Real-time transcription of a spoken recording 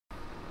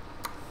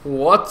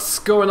What's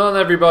going on,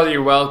 everybody?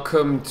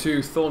 Welcome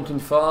to Thornton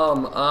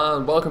Farm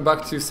and welcome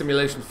back to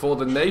Simulation for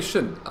the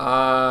Nation.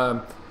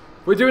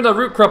 We're doing a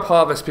root crop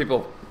harvest,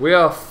 people. We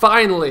are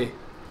finally,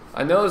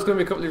 I know there's going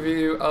to be a couple of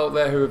you out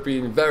there who have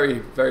been very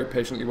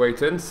patiently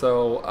waiting,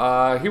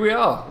 so here we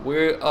are.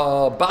 We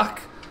are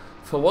back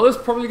for what is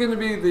probably going to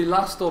be the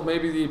last or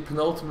maybe the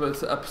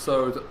penultimate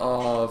episode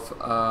of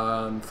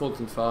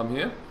Thornton Farm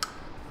here.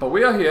 But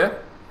we are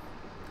here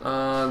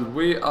and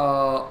we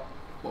are...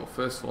 Well,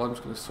 first of all, I'm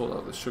just going to sort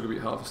out the sugar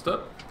beet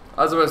harvester.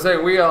 As I was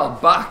saying, we are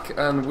back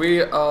and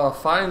we are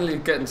finally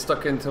getting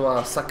stuck into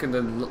our second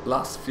and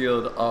last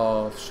field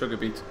of sugar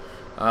beet.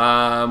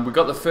 We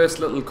got the first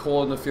little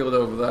corner field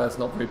over there. It's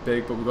not very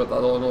big, but we got that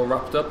all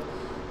wrapped up.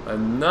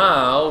 And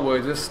now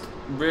we're just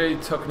really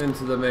tucking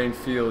into the main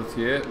field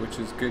here, which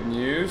is good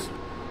news.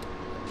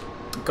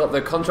 Got the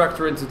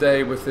contractor in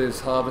today with his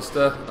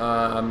harvester.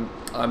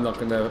 I'm not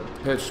going to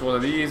purchase one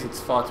of these. It's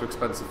far too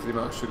expensive for the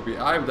amount of sugar beet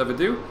I would ever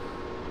do.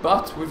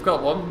 But we've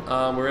got one,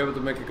 we're able to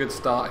make a good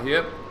start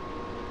here.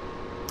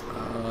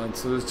 And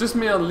so there's just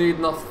me on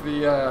leading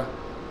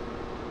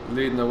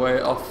away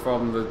off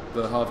from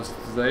the harvest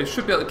today.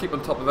 Should be able to keep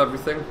on top of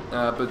everything,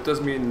 but it does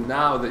mean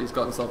now that he's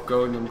got himself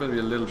going, I'm going to be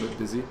a little bit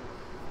busy.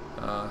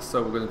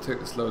 So we're going to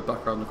take this load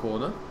back around the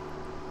corner.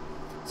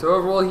 So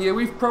overall here,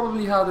 we've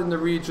probably had in the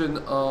region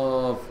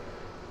of,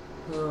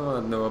 I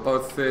don't know,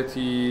 about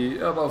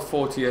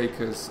 40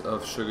 acres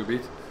of sugar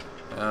beet.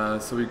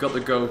 So we got the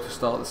go to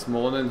start this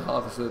morning.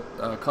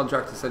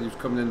 Contractor said he was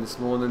coming in this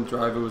morning,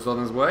 driver was on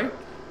his way,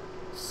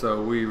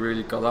 so we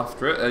really got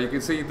after it. You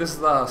can see this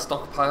is our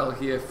stockpile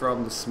here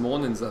from this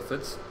morning's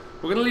efforts.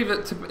 We're going to leave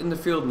it in the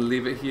field and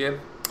leave it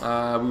here.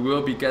 We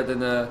will be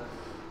getting a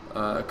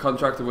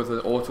contractor with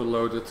an auto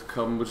loader to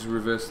come, which is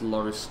reverse the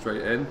lorries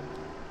straight in.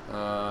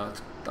 I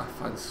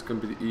find this is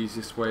going to be the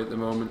easiest way at the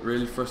moment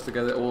really for us to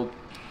get it all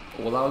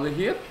out of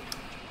here.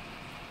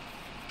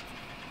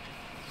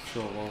 So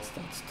whilst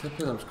that's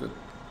tipping, I'm just going to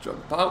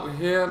jump out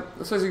here.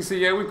 So as you can see,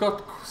 yeah, we've got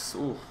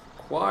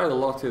quite a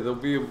lot here. There'll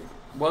be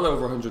well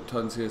over 100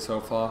 tons here so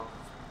far.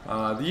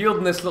 The yield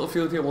in this little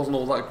field here wasn't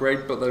all that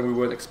great, but then we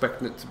weren't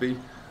expecting it to be.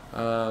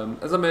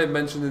 As I may have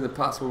mentioned in the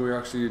past when we were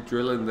actually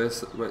drilling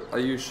this, I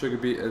use sugar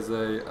beet as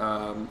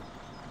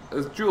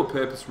dual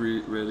purpose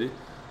really.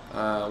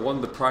 One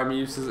of the primary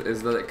uses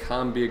is that it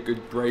can be a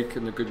good break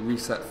and a good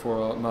reset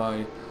for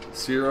my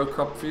cereal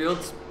crop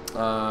fields.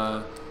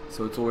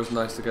 So it's always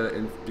nice to get it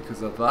in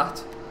because of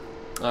that.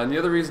 And the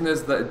other reason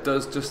is that it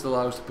does just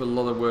allow us to put a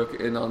lot of work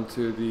in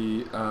onto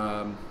the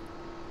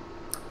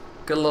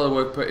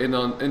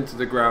into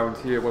the ground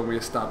here when we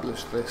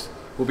establish this.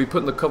 We'll be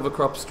putting the cover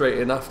crop straight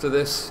in after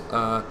this.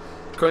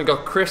 Currently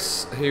got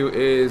Chris, who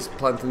is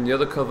planting the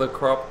other cover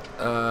crop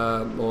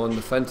on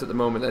the fence at the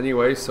moment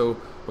anyway, so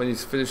when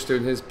he's finished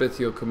doing his bit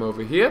he'll come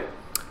over here.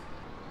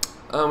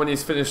 And when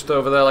he's finished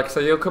over there, like I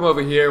said, he'll come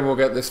over here and we'll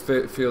get this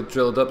field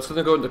drilled up. It's going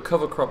to go into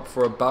cover crop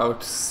for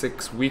about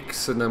 6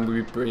 weeks, and then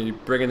we'll be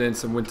bringing in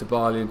some winter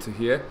barley into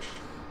here.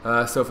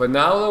 So for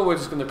now, though, we're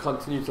just going to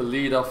continue to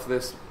lead off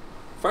this,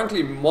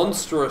 frankly,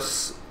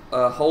 monstrous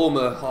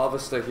Homer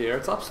harvester here.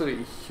 It's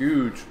absolutely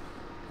huge.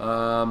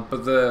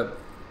 But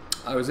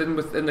I was in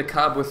the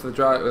cab with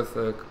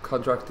the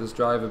contractor's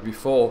driver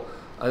before,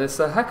 and it's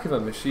a heck of a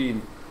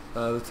machine.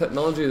 The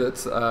technology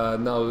that's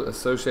now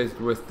associated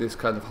with this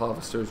kind of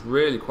harvester is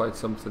really quite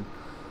something.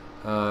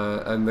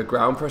 And the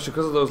ground pressure,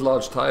 because of those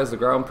large tires, the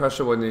ground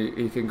pressure when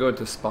you can go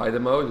into spider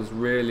mode is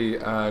really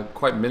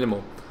quite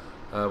minimal,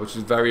 which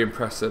is very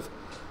impressive.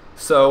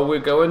 So we're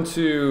going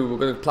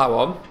to plow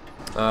on.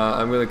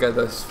 I'm going to get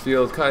this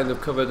field kind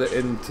of covered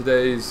in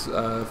today's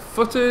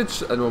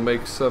footage, and we'll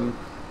make something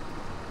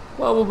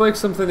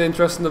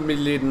interesting of me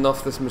leading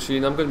off this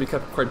machine. I'm going to be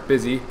kept quite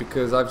busy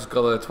because I've just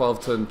got a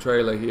 12-ton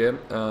trailer here,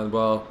 and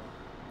well,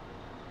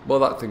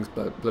 that thing's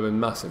blooming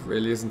massive,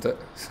 really, isn't it?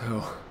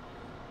 So,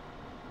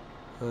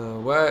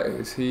 where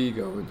is he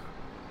going?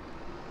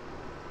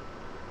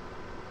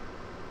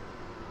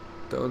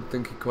 Don't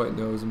think he quite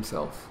knows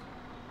himself.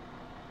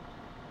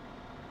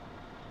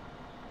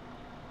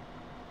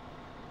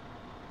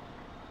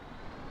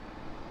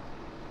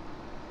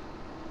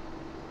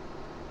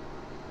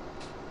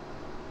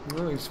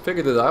 Well, he's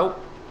figured it out.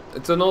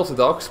 It's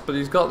unorthodox, but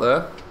he's got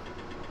there.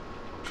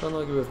 Can't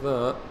argue with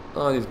that.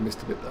 Oh, and he's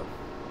missed a bit though.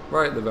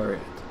 Right at the very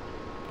end.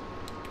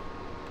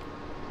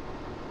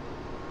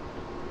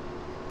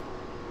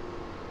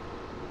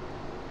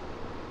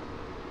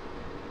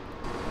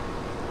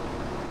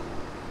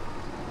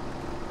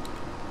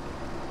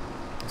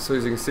 So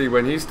as you can see,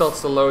 when he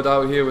starts to load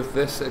out here with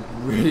this, it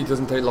really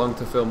doesn't take long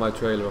to fill my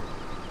trailer up.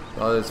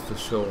 That is for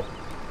sure.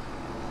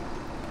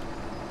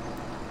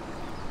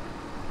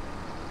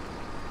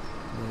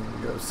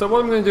 So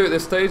what I'm going to do at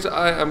this stage,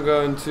 I am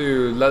going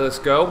to let us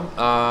go.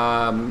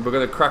 We're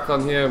going to crack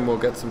on here and we'll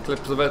get some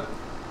clips of it.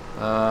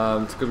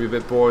 It's going to be a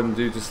bit boring to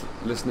do just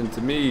listening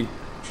to me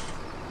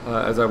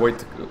as I wait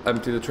to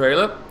empty the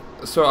trailer.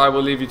 so I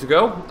will leave you to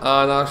go,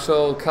 and I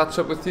shall catch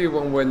up with you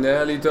when we're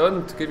nearly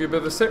done to give you a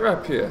bit of a sit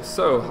rep here.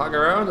 So hang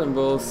around and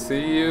we'll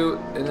see you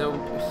in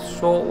a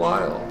short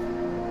while.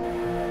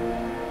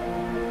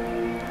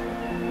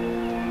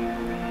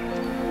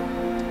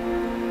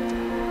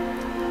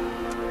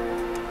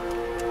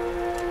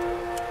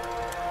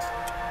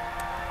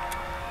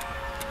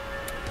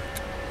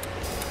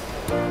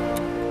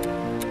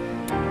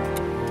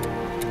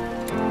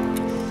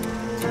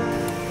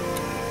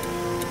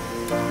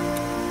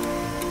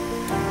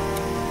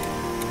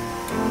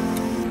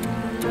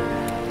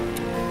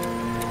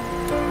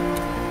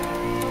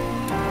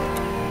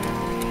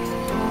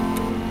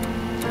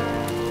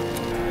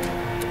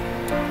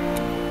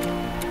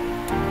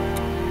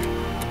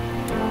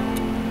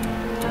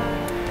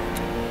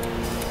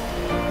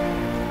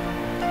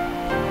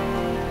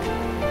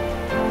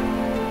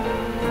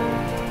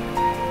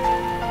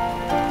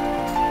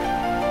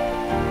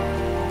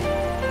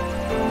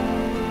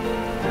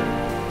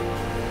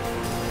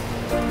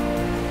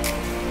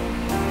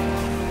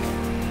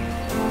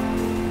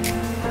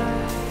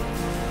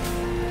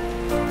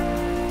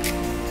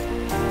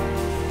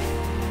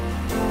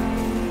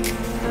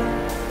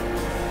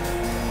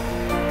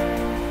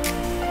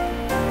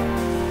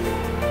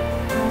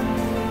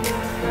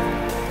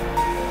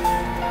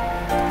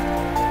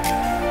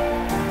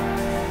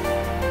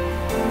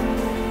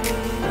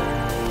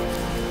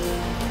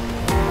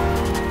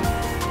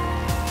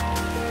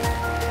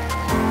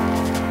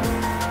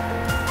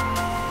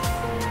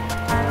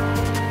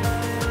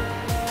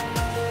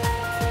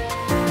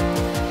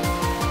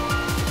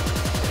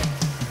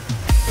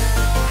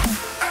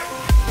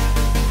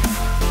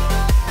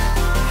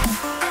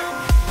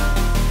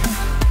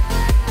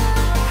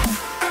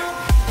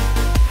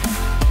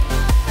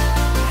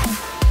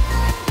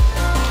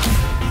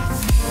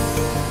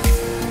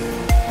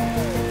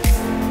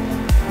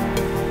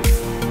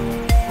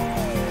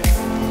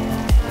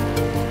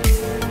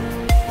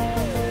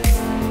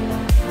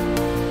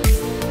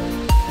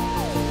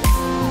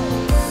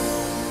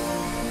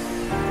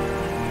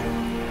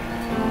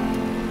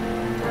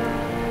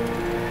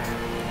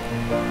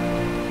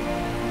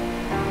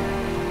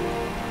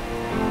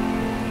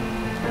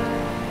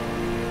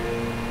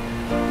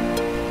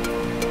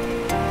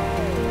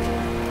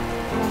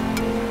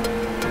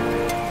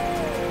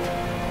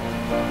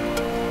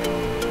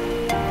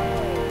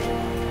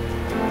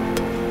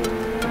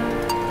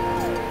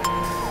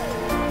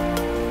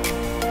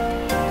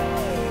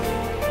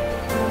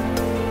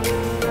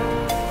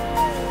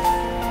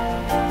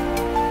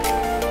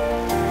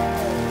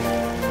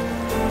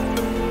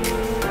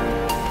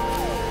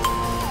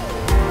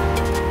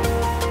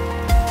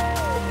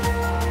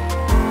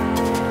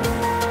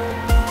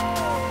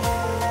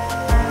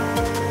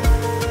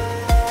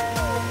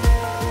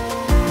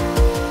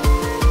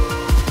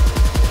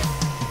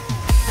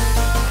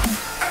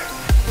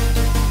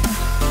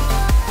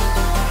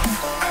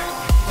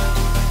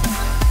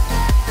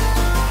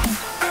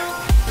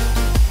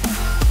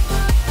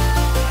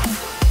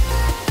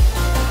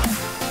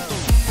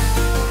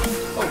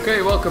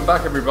 Okay, welcome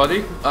back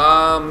everybody.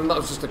 That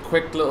was just a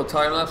quick little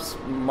time lapse.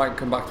 Might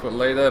come back to it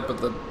later,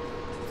 but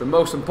the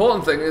most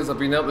important thing is I've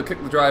been able to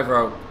kick the driver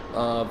out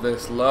of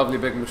this lovely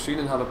big machine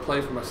and have a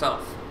play for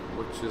myself,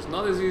 which is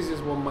not as easy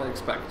as one might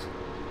expect.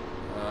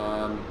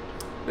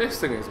 This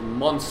thing is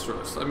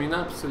monstrous. I mean,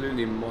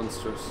 absolutely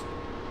monstrous.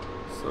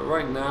 So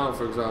right now,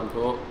 for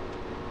example,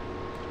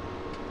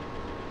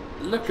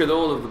 look at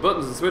all of the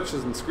buttons and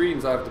switches and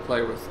screens I have to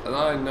play with, and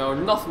I know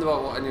nothing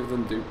about what any of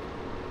them do.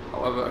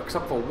 However,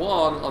 except for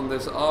one on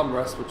this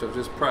armrest which I've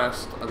just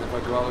pressed, and if I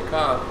go out of the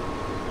car,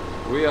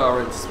 we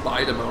are in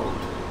spider mode.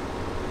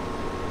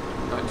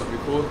 Might not be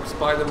called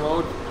spider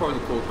mode, probably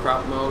called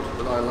crap mode,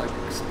 but I like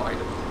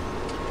spider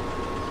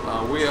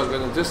mode. We are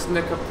going to just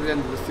nick up to the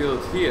end of the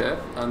field here,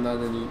 and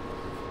then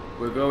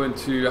we're going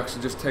to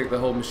actually just take the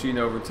whole machine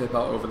over and tip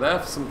out over there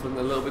for something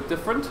a little bit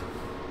different.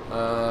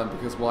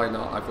 Because why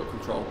not? I've got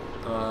control,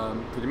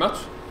 pretty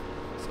much.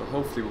 So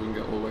hopefully we can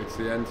get all the way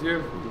to the end here.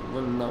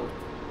 We're running out of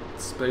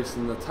space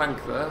in the tank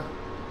there.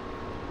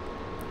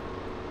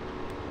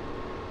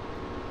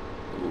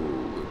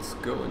 Ooh, it's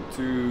going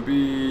to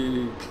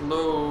be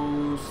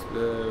close.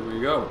 There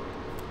we go.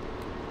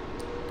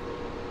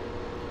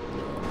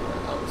 No,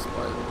 out of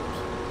spider mode.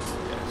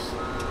 Yes.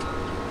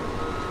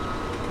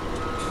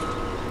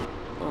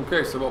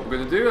 Okay, so what we're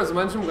going to do, as I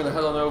mentioned, we're going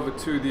to head on over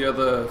to the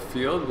other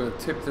field. We're going to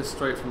tip this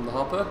straight from the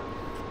hopper,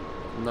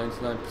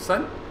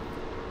 99%,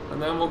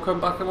 and then we'll come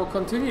back and we'll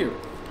continue.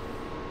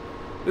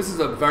 This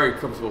is a very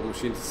comfortable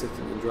machine to sit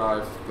in and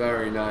drive,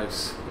 very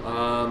nice.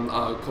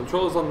 Our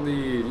controls on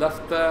the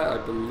left there, I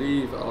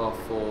believe, are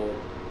for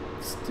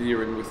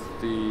steering with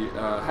the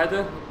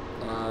header.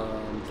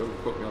 Don't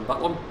quote me on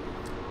that one.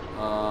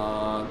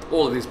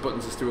 All of these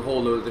buttons just do a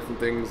whole load of different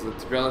things that,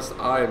 to be honest,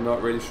 I am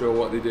not really sure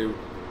what they do.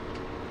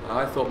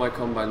 I thought my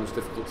combine was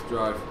difficult to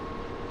drive.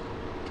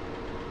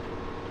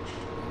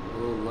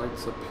 Little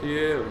lights up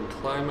here and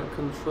climate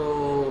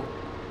control.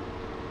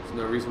 There's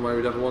no reason why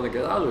we'd ever want to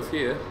get out of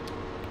here.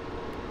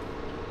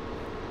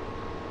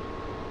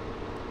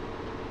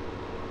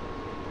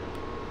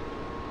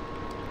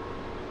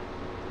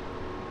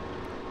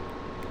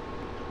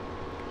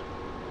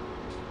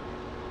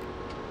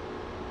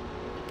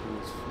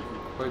 if you can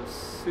quite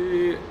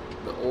see,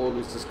 the orb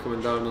is just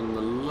coming down on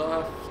the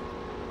left.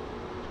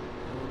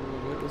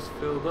 And it is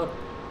filled up.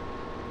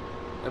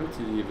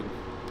 Empty even.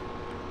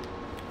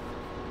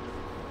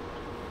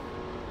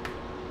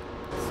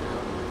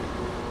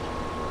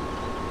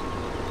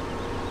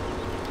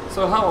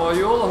 So how are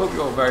you all? I hope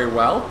you're all very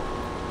well.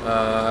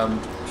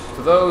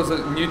 For those that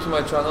are new to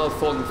my channel,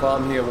 Thornton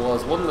Farm here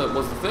was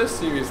the first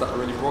series that I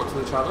really brought to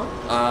the channel.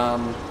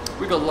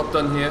 We got a lot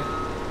done here.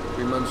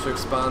 We managed to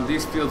expand.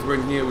 These fields were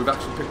in here. We've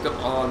actually picked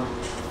up on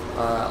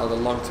a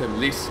long-term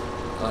lease.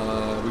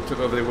 We took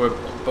over. They were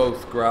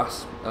both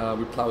grass.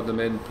 We ploughed them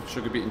in, put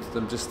sugar beet into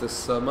them just this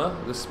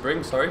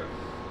spring. Sorry.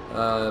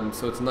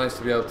 So it's nice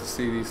to be able to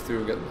see these through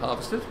and get them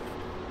harvested.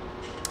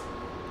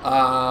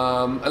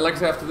 And like I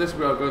say, after this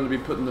we are going to be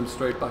putting them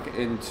straight back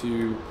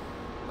into,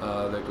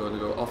 they're going to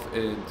go off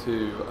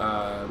into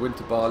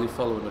winter barley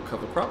following a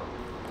cover crop.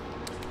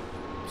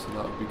 So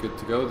that would be good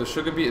to go. The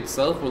sugar beet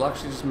itself will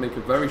actually just make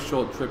a very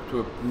short trip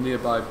to a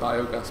nearby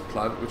biogas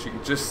plant, which you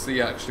can just see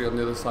actually on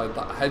the other side of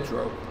that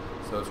hedgerow.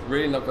 So it's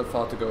really not that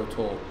far to go at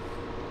all.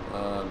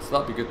 So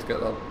that'd be good to get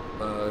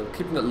that,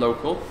 keeping it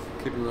local,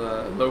 keeping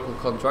a local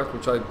contract,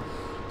 which I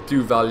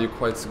do value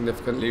quite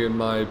significantly in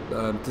my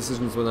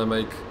decisions when I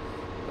make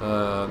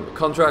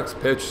contracts,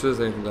 purchases,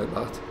 anything like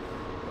that.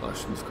 Oh, I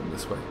shouldn't have come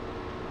this way.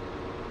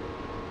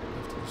 I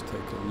have to just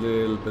take a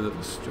little bit of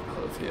a strip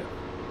out of here.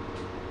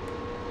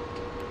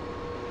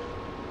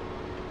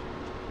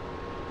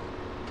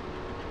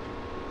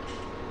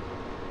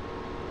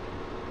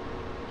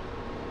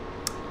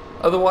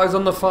 Otherwise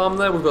on the farm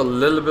there, we've got a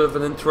little bit of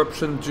an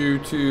interruption due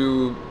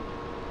to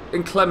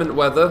inclement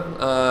weather.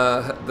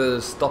 They're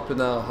stopping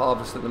our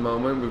harvest at the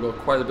moment. We've got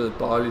quite a bit of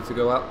barley to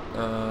go at.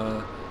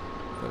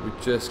 But we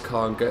just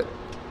can't get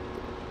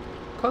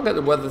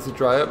the weather to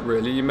dry up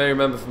really. You may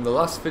remember from the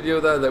last video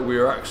there that we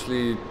were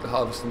actually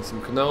harvesting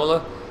some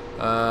canola.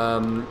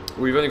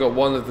 We've only got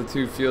one of the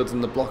two fields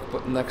in the block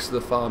but next to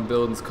the farm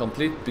buildings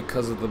complete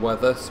because of the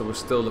weather, so we're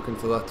still looking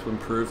for that to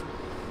improve.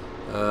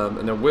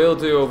 And it will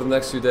do over the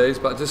next few days,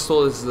 but I just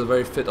saw this as a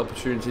very fit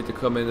opportunity to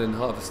come in and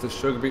harvest the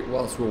sugar beet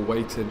whilst we're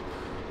waiting.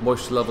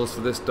 Moisture levels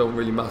for this don't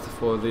really matter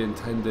for the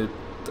intended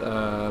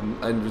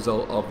end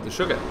result of the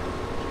sugar.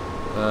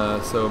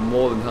 So I'm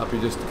more than happy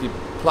just to keep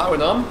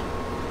ploughing on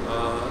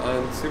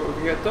and see what we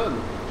can get done.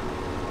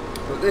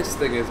 But this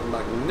thing is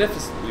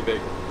magnificently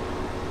big.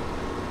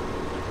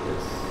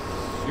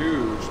 It's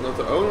huge. Now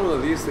to own one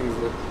of these things,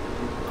 the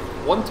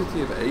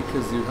quantity of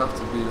acres you have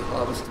to be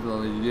harvesting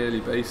on a yearly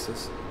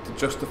basis to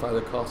justify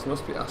the cost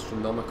must be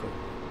astronomical.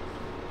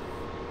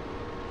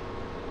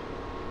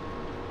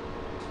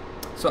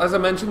 So as I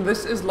mentioned,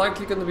 this is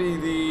likely going to be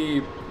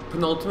the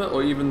penultimate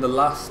or even the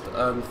last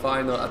and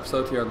final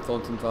episode here on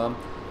Thornton Farm.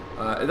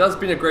 It has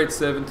been a great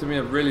servant to me.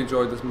 I've really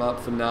enjoyed this map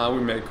for now.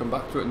 We may come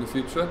back to it in the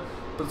future,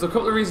 but there's a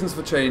couple of reasons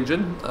for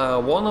changing.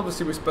 One,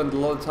 obviously we spend a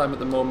lot of time at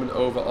the moment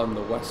over on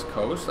the west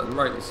coast, and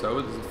rightly so.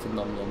 It is a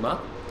phenomenal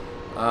map.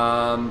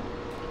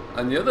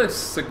 And the other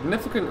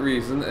significant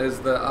reason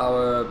is that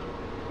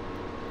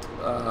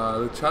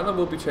the channel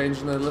will be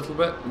changing a little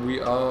bit. We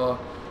are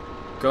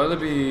going to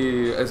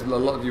be, as a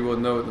lot of you will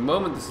know at the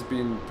moment, this has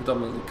been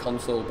predominantly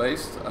console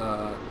based,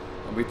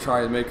 and we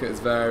try and make it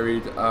as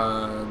varied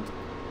and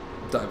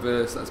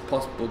diverse as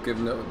possible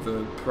given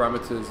the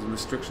parameters and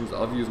restrictions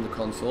of using the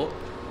console.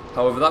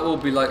 However, that will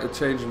be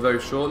changing very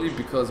shortly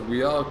because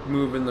we are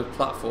moving the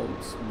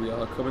platforms. We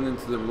are coming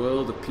into the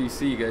world of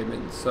PC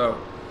gaming, so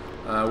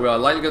we are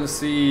likely going to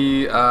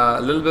see a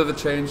little bit of a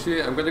change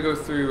here. I'm going to go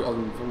through,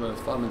 from a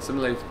farming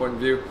simulator point of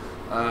view,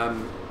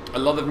 a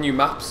lot of new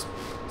maps.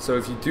 So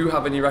if you do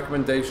have any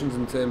recommendations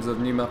in terms of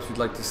new maps you'd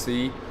like to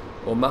see,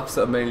 or maps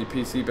that are mainly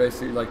PC based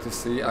that you'd like to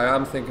see, I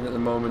am thinking at the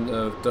moment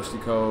of Dusty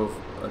Cove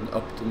and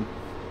Upton,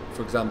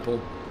 for example.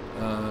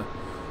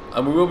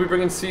 And we will be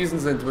bringing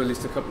seasons into at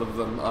least a couple of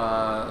them,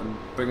 and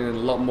bringing in a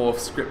lot more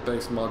script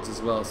based mods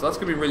as well. So that's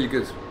going to be really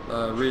good.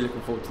 Really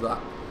looking forward to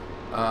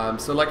that.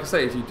 So like I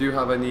say, if you do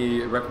have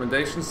any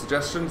recommendations,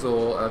 suggestions,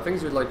 or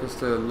things you'd like us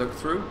to look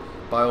through,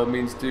 by all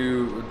means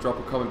do drop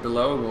a comment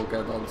below and we'll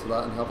get onto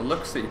that and have a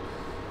look-see.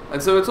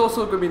 And so it's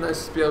also going to be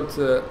nice to be able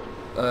to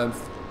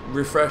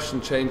refresh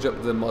and change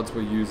up the mods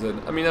we're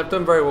using. I mean, I've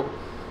done very well.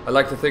 I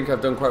like to think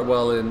I've done quite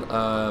well in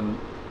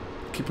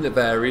keeping it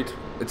varied.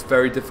 It's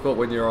very difficult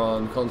when you're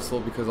on console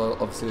because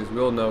obviously, as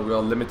we all know, we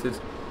are limited.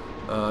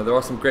 There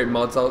are some great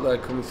mods out there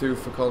coming through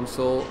for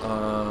console,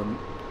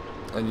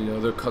 and you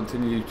know, there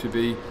continue to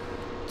be.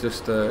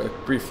 Just a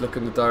brief look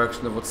in the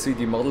direction of what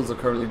CD models are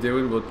currently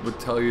doing would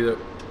tell you that,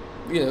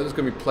 you know, there's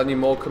going to be plenty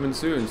more coming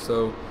soon.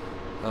 So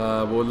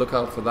we'll look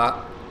out for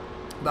that.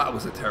 That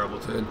was a terrible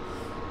turn.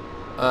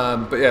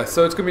 But yeah,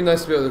 so it's going to be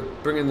nice to be able to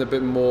bring in a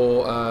bit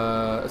more,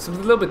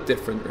 something a little bit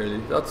different really.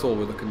 That's all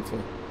we're looking for.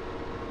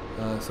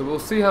 So we'll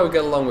see how we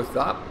get along with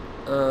that.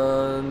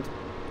 And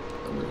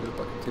I'm going to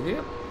go back into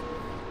here.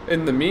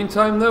 In the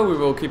meantime though, we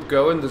will keep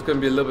going. There's going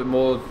to be a little bit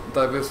more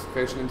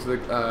diversification into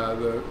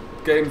the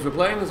games we're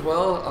playing as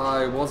well.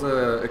 I was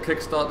a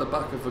Kickstarter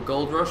back of a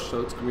Gold Rush, so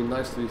it's going to be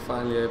nice to be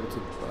finally able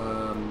to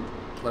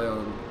play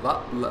on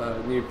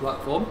that new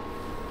platform.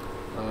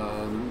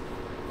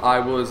 I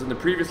was in the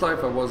previous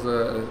life. I was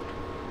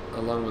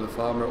along with a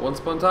farmer at once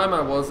upon a time.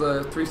 I was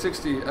a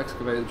 360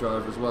 excavator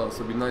driver as well.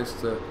 So it'd be nice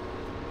to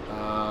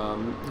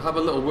have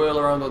a little whirl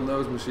around on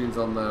those machines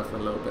on there for a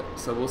little bit.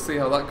 So we'll see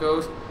how that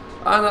goes,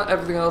 and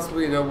everything else,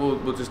 you know,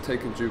 we'll just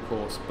take in due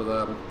course.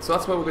 But so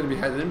that's where we're going to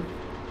be heading.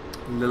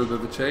 A little bit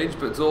of a change,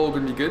 but it's all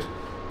going to be good.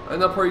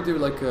 And I'll probably do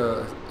like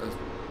an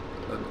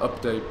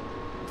update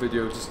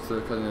video just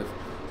to kind of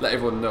let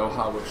everyone know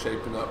how we're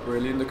shaping up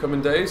really in the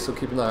coming days. So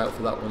keep an eye out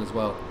for that one as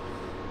well.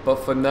 But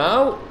for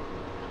now,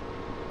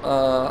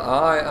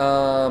 I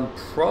am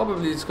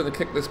probably just going to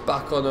kick this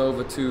back on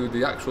over to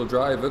the actual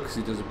driver because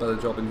he does a better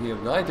job in here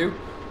than I do.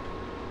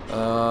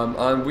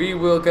 And we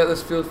will get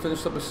this field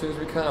finished up as soon as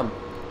we can.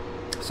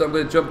 So I'm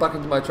going to jump back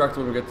into my tractor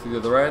when we get to the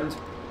other end.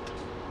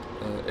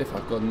 If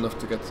I've got enough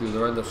to get to the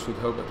other end, I should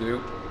hope I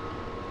do.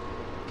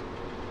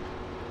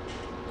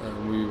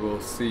 And we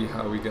will see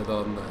how we get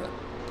on there.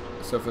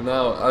 So for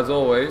now, as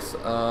always,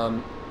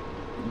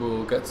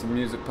 we'll get some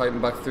music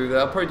piping back through there.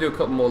 I'll probably do a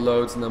couple more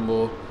loads and then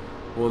we'll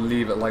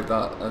leave it like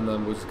that, and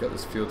then we'll just get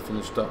this field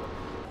finished up.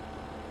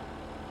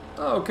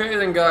 Okay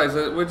then guys,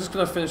 we're just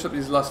going to finish up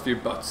these last few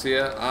butts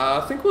here.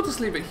 I think we'll just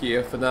leave it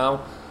here for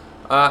now.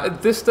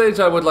 At this stage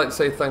I would like to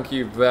say thank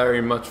you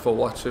very much for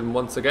watching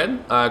once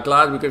again.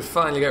 Glad we could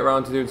finally get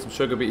around to doing some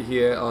sugar beet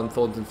here on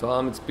Thornton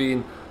Farm. It's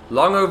been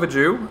long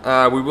overdue.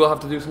 We will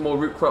have to do some more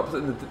root crops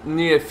in the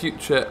near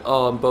future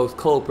on both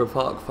Culper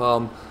Park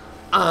Farm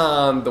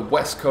and the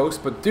West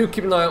Coast, but do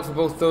keep an eye out for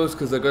both those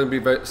because they're going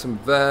to be some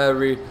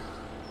very,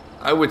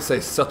 I would say,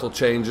 subtle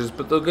changes,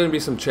 but there are going to be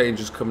some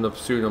changes coming up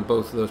soon on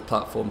both of those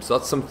platforms, so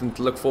that's something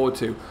to look forward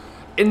to.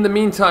 In the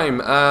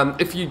meantime,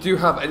 if you do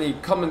have any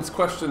comments,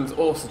 questions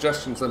or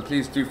suggestions, then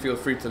please do feel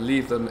free to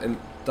leave them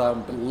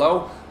down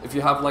below. If you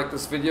have liked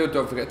this video,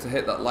 don't forget to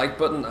hit that like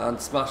button and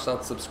smash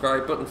that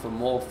subscribe button for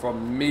more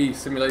from me,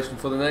 Simulation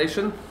for the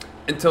Nation.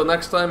 Until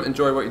next time,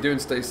 enjoy what you're doing,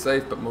 stay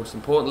safe, but most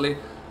importantly,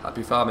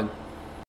 happy farming.